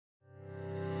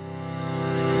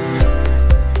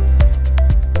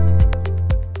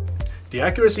The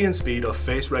accuracy and speed of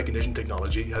face recognition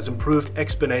technology has improved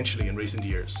exponentially in recent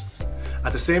years.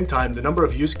 At the same time, the number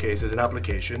of use cases and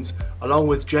applications, along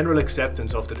with general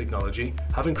acceptance of the technology,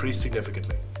 have increased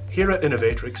significantly. Here at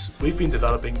Innovatrix, we've been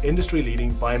developing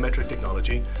industry-leading biometric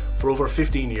technology for over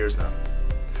 15 years now.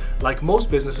 Like most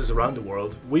businesses around the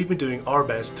world, we've been doing our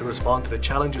best to respond to the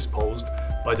challenges posed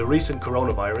by the recent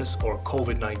coronavirus or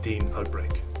COVID-19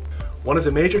 outbreak. One of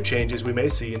the major changes we may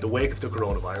see in the wake of the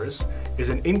coronavirus is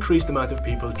an increased amount of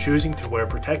people choosing to wear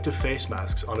protective face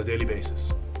masks on a daily basis.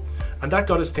 And that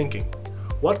got us thinking,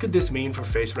 what could this mean for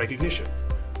face recognition?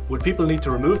 Would people need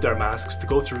to remove their masks to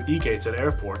go through e-gates at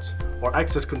airports or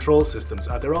access control systems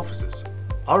at their offices?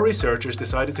 Our researchers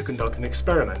decided to conduct an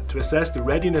experiment to assess the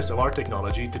readiness of our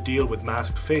technology to deal with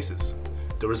masked faces.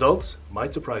 The results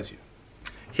might surprise you.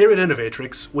 Here at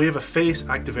Innovatrix, we have a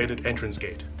face-activated entrance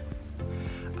gate.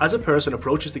 As a person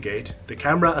approaches the gate, the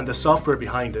camera and the software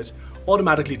behind it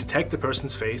automatically detect the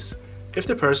person's face. If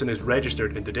the person is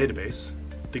registered in the database,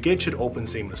 the gate should open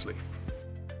seamlessly.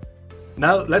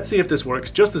 Now let's see if this works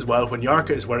just as well when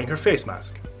Yarka is wearing her face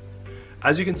mask.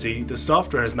 As you can see, the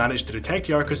software has managed to detect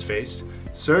Yarka's face,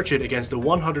 search it against the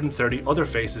 130 other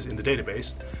faces in the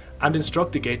database, and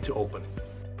instruct the gate to open.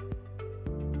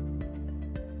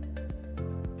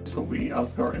 So we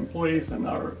ask our employees and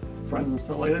our friends and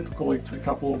stuff like that to collect a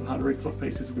couple of hundreds of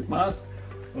faces with masks,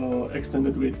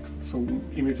 extended with some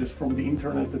images from the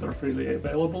internet that are freely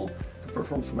available to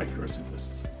perform some accuracy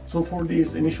tests. So for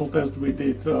these initial tests we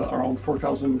did around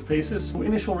 4,000 faces. So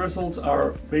initial results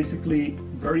are basically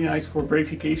very nice for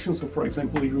verification. So for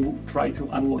example, if you try to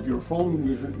unlock your phone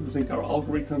using our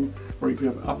algorithm, or if you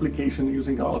have application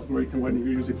using our algorithm when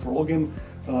you use it for login,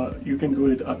 you can do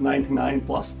it at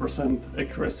 99+%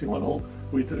 accuracy level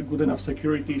with good enough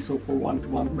security. So for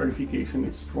one-to-one verification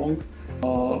it's strong.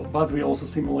 But we also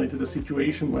simulated a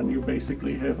situation when you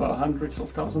basically have hundreds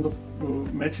of thousands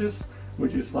of matches,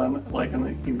 which is like an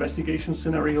investigation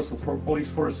scenario. So for police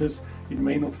forces, it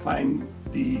may not find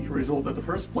the result at the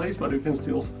first place, but you can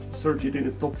still search it in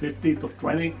the top 50, top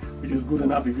 20, which is good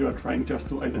enough if you are trying just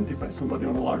to identify somebody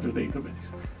on a larger database.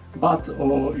 But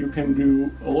you can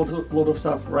do a lot of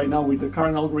stuff right now with the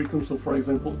current algorithm. So for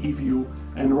example, if you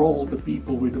enroll the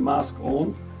people with the mask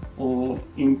on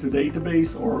into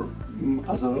database or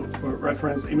as a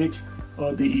reference image,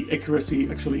 the accuracy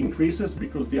actually increases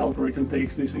because the algorithm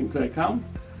takes this into account.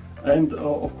 And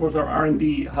of course our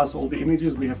R&D has all the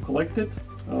images we have collected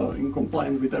in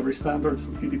compliance with every standard, so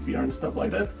GDPR and stuff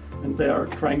like that, and they are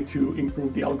trying to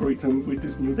improve the algorithm with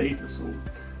this new data. So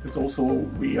it's also,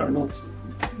 we are not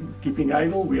keeping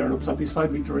idle, we are not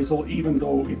satisfied with the result, even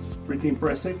though it's pretty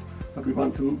impressive, but we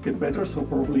want to get better, so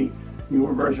probably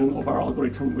newer version of our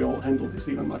algorithm will handle this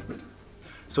even much better.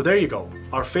 So there you go,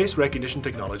 our face recognition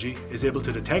technology is able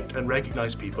to detect and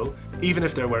recognize people even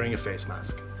if they're wearing a face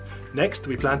mask. Next,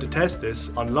 we plan to test this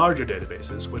on larger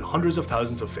databases with hundreds of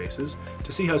thousands of faces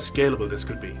to see how scalable this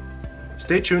could be.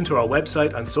 Stay tuned to our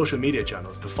website and social media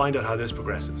channels to find out how this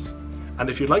progresses. And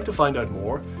if you'd like to find out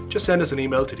more, just send us an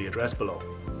email to the address below.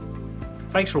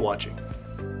 Thanks for watching.